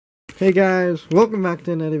Hey guys, welcome back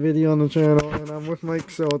to another video on the channel, and I'm with Mike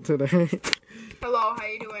Soul today. Hello, how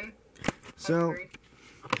you doing? So,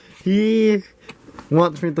 he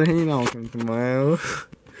wants me to hang out with him tomorrow. If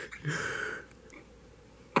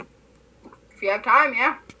you have time,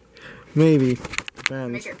 yeah. Maybe. Make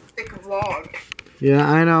Depends. it a thick vlog. Yeah,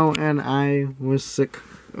 I know, and I was sick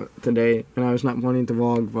today, and I was not wanting to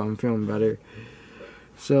vlog, but I'm feeling better.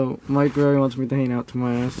 So, Mike really wants me to hang out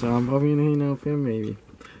tomorrow, so I'm probably gonna hang out with him, maybe.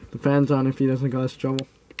 Depends on if he doesn't cause trouble.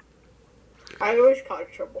 I always cause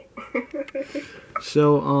trouble.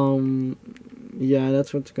 So, yeah,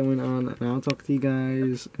 that's what's going on, and I'll talk to you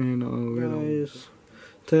guys in a little. Guys,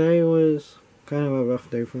 today was kind of a rough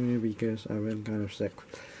day for me because I've been kind of sick.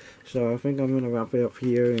 So I think I'm gonna wrap it up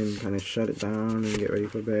here and kind of shut it down and get ready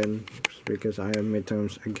for bed because I have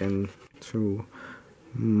midterms again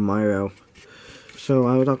tomorrow. So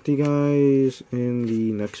I will talk to you guys in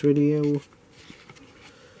the next video.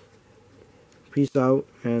 Peace out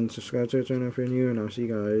and subscribe to the channel if you're new, and I'll see you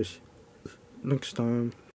guys next time.